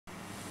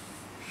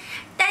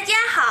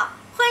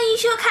迎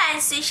收看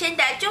随身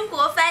的中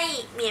国翻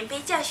译免费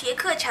教学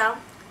课程。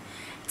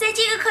在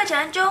这个课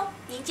程中，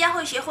您将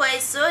会学会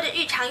所有的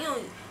日常用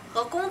语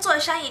和工作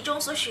商议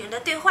中所使用的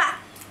对话。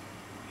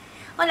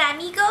Hola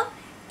amigo,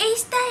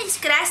 esta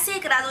es clase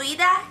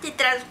gratuita de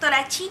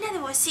Traductorachina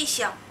中国翻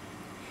译。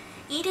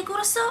En este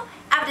curso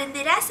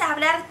aprenderás a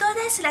hablar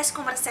todas las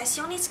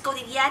conversaciones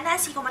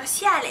cotidianas y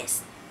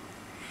comerciales.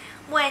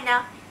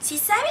 Bueno, si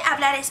sabes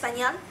hablar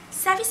español,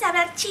 sabes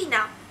hablar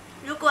chino.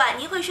 如果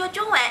你会说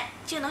中文，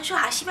就能说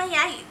好西班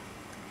牙语。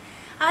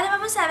Ahora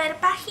vamos a ver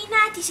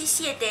página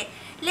 17,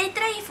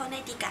 letra y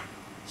fonética.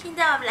 现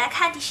在我们来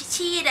看第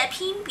17页的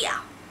拼音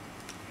表。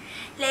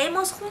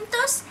Leemos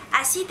juntos,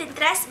 así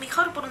tendrás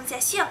mejor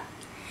pronunciación.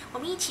 我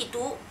们一起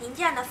读，您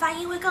这样的发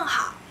音会更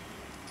好。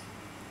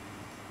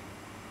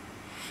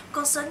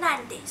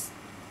Consonantes.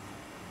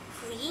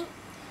 辅音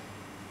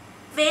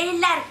V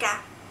larga,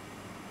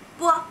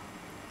 B,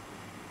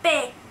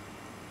 P,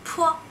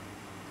 P,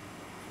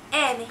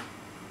 M,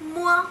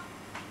 M,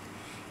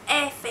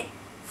 F,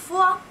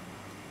 F,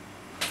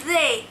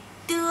 Z,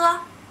 D,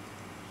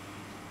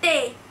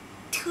 T,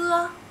 T,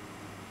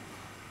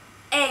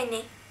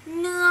 N,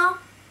 N,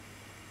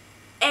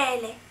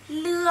 L,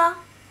 L,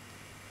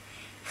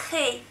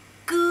 G,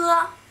 G,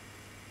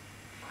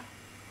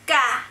 K,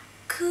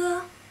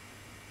 K,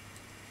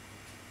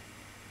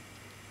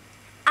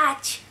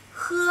 H,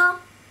 H,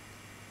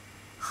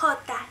 J,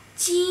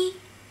 J,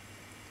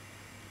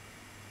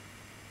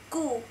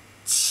 Q,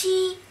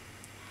 chi.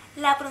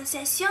 La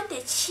pronunciación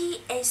de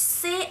chi es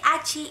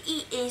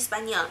C-H-I en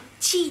español.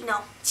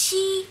 Chino,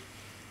 chi.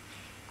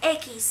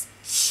 X,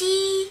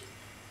 chi.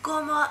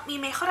 Como mi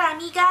mejor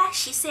amiga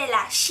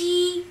Gisela,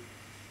 she.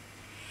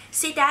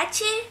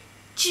 ZH,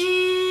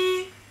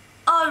 G.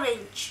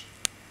 Orange.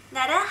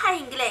 Naranja en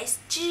inglés,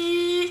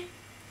 G.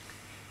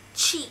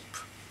 Cheap.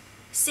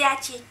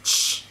 CH,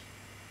 ch.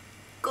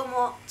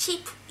 Como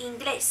cheap en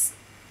inglés.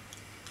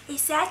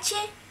 SH,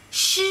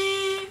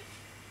 sh.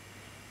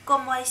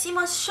 Como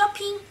decimos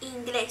shopping en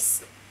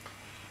inglés.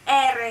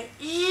 R,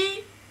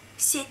 R,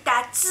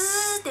 Z,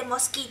 Z de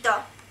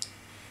mosquito.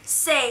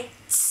 C,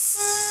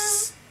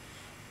 Z,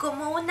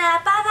 como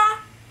una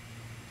pava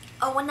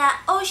o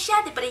una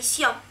olla de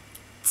presión.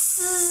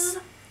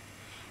 Z,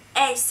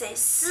 S,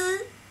 S,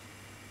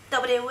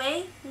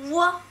 W,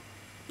 W,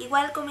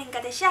 igual como en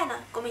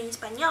castellano, como en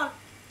español.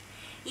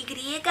 Y,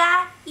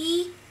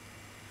 I,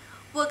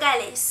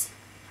 vocales.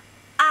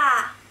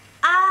 A,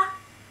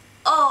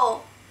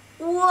 O,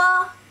 U,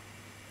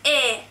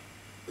 E,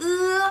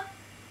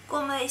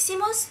 como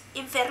decimos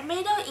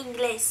enfermero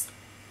inglés,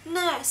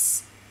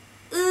 nurse,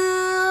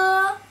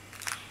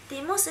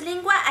 tenemos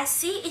lengua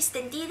así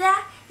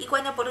extendida y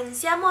cuando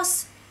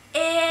pronunciamos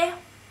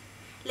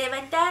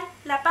levantar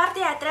la parte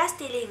de atrás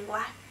de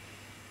lengua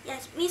y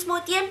al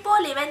mismo tiempo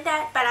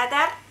levantar para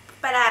dar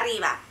para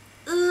arriba.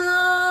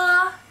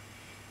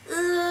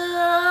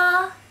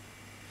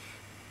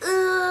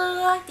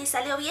 ¿Te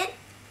salió bien?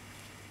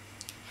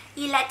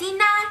 Y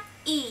latina,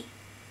 I.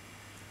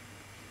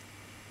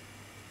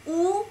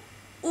 U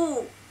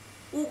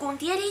con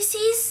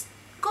diéresis.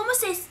 ¿Cómo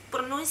se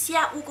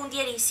pronuncia U con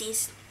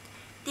diéresis?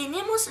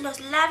 Tenemos los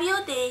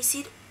labios de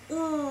decir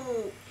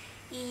U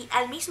y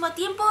al mismo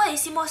tiempo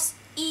decimos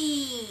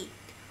I.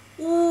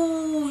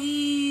 Uy.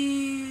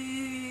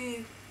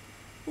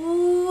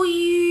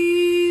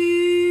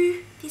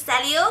 ¿Te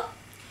salió?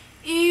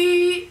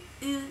 I.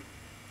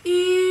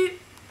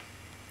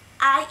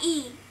 A,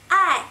 I,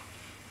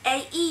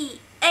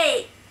 A,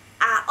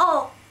 A,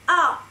 O,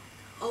 O,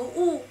 O,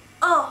 U,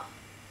 O,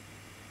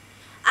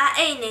 A,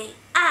 N,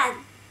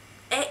 AN,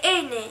 E,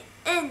 N,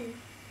 N,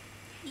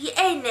 I,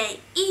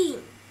 N,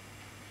 IN,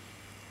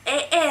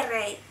 E,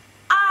 R,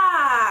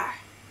 R.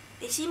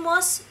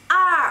 Decimos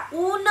R,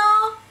 1,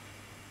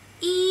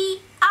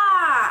 I,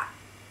 R,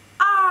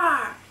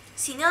 R.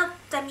 Si no,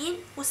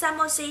 también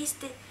usamos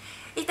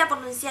esta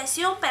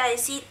pronunciación para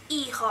decir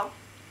hijo.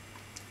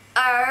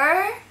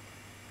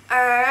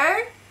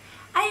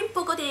 Hay un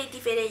poco de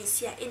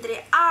diferencia entre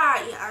R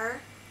y R.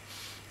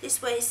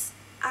 Después,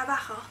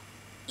 abajo.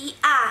 I,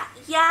 A,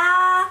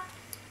 ya.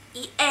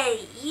 I,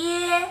 E,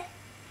 ye.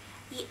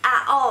 I,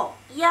 A, O,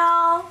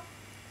 yao.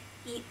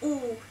 I,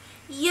 U,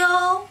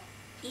 yo.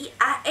 I,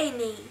 A,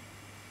 N,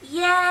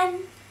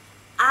 yen.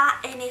 A,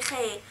 N,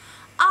 G,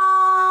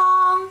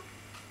 on.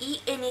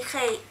 I, N,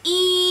 G,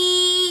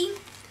 in.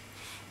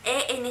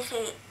 E, N,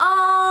 G,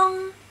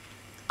 on.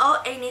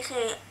 O, N,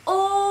 G,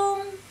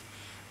 on.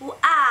 U,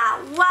 A,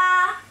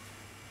 wa.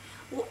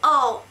 U,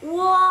 O,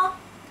 wo.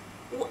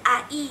 U,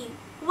 A, I,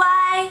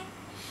 y.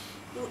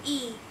 U,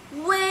 I,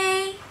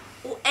 we.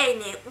 U,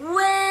 N,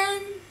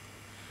 wen.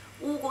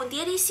 U con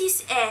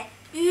diéresis E,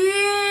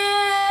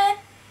 yue.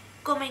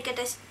 Como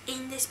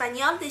en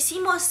español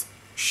decimos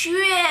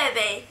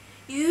llueve,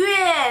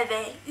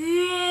 llueve,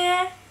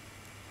 yue.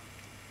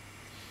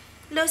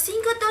 Los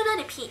 5 tonos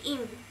de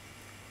pinyin.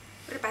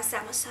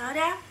 Repasamos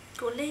ahora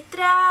con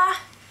letra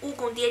U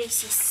con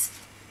diéresis.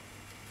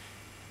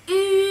 U,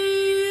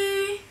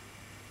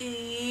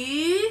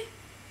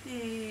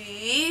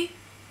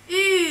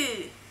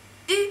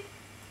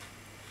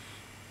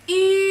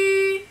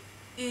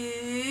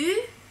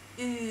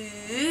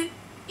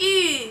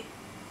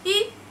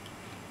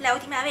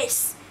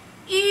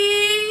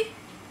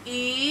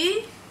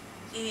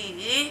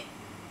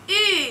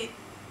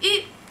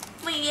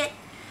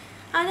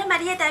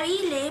 María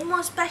David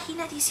leemos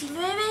página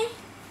 19,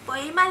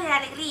 poema de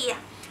alegría,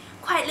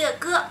 快乐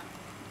歌。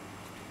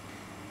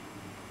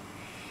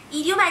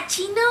Idioma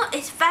chino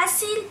es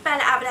fácil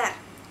para hablar，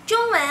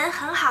 中文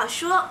很好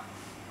说。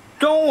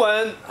中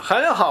文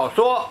很好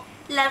说。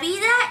La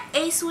vida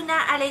es una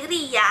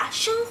alegría，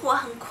 生活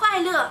很快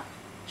乐。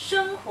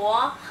生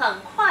活很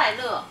快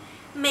乐。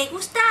Me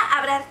gusta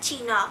hablar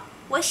chino，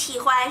 我喜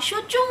欢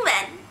说中文。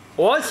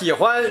我喜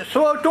欢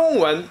说中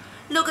文。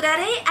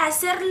Lograré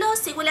hacerlo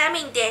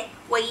seguramente，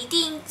 我一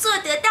定做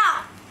得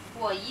到。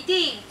我一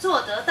定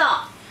做得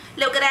到。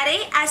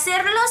Lograré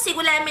hacerlo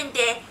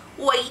seguramente，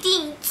 我一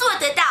定做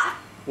得到。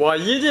我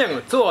一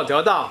定做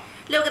得到。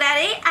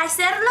Lograré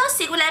hacerlo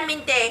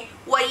seguramente，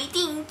 我一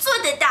定做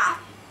得到。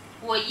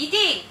我一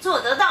定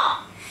做得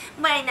到。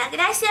Bueno,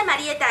 gracias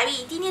María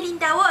David, tiene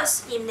linda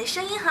voz， 你们的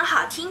声音很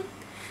好听。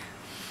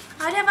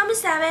Ahora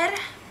vamos a ver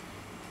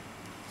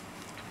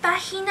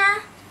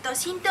página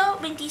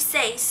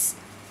 226,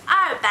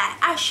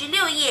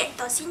 226页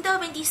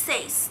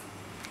 226.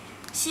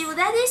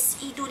 Ciudades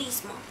y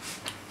turismo.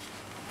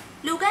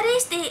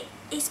 Lugares de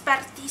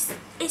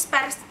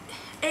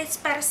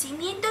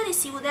esparcimiento de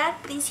ciudades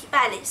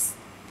principales.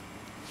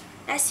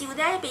 La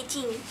ciudad de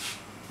Beijing.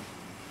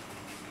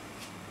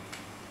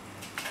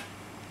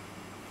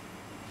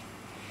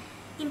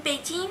 En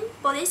Beijing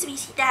podéis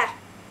visitar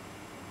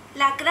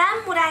la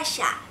Gran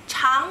Muralla,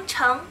 长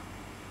城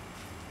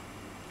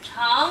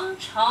长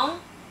城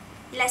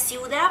la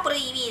ciudad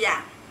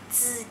prohibida,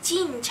 紫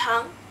禁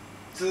城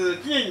紫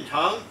禁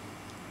城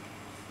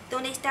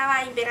donde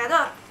estaba el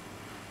emperador.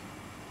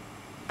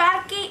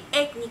 Parque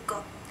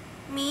étnico,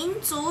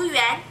 民族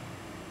园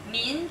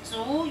民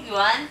族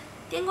园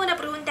Tengo una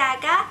pregunta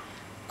acá.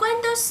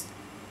 ¿Cuántas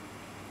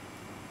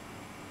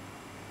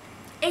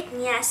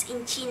etnias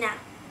en China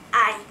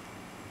hay?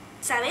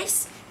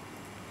 ¿Sabes?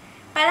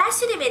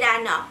 Palacio de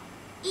verano,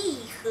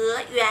 颐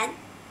和园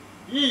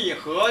颐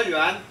和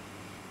园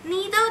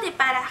Nido de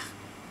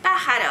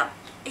pájaro,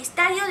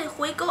 estadio de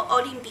juego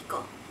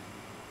olímpico.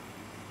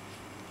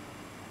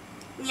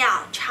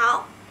 鸟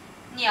巢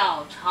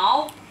鸟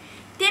巢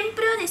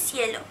Templo de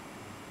cielo,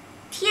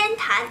 天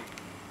坛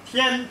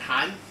天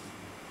坛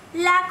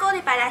Lago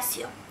de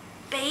palacio,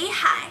 北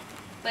海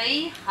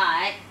北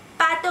海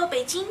巴豆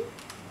北京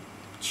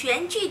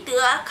全聚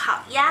德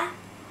烤鸭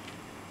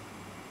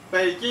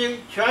北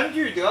京全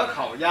聚德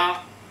烤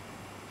鸭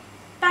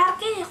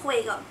Parque de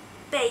juego,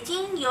 北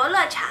京游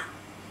乐场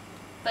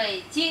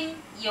北京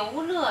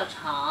游乐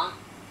场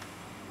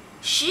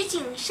石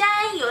景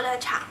山游乐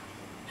场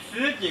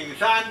石景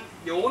山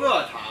游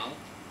乐场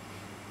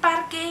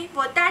Parque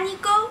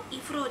botánico y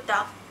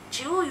fruto,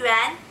 植物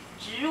园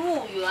植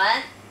物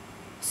园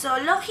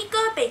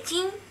Zoológico 北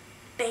京，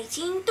北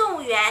京动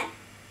物园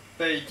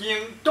北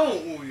京动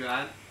物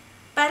园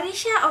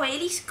Parrilla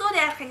Obelisco de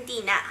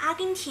Argentina， 阿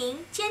根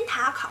廷尖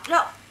塔烤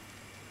肉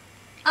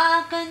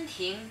阿根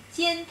廷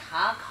尖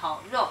塔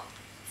烤肉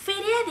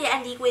Feria de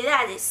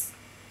Antigüedades，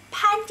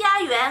 潘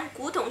家园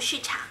古董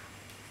市场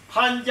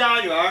潘家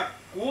园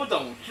古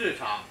董市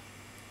场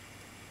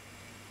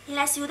En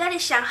la ciudad de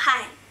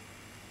Shanghai，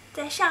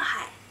 在上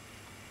海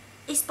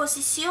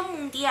Exposición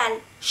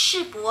Mundial，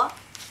 世博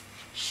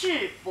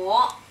世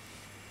博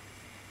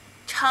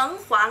城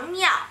隍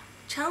庙，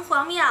城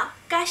隍庙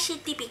Calle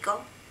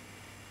Típico，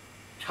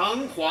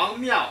 城隍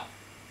庙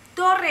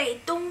Torre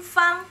东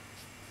方，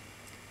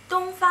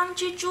东方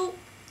之珠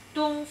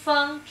东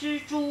方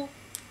之珠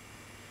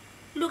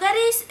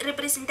Lugares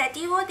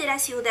representativos de la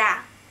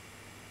ciudad，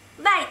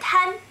 外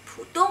滩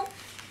浦东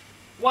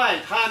外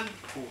滩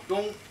浦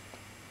东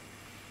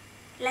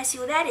La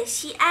ciudad de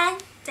Xi'an，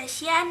 在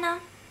西安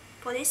呢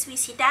 ，podéis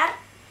visitar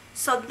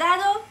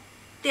Soldado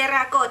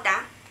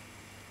Terracota，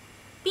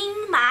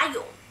 兵马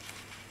俑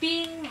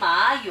兵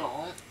马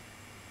俑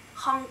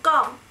 ，Hong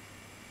Kong，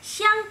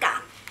 香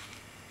港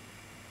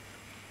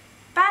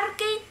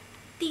 ，Parque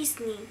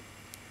Disney，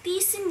 迪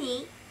士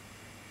尼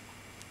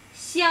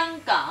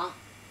香港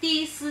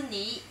迪士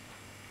尼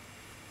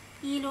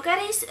 ，y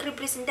lugares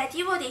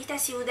representativos de esta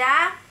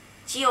ciudad，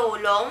 九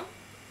龙，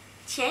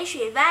浅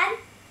水湾，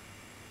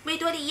维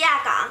多利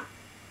亚港。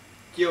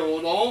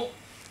九龙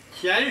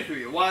浅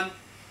水湾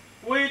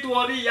维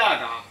多利亚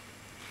港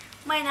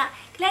Bueno,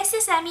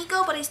 gracias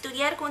amigo por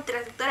estudiar con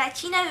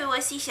Traductorachina中国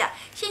翻译。谢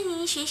谢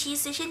您学习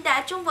随身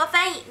的中国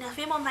翻译。Nos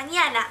vemos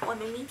mañana， 我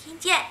们明天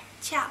见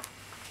，Chao。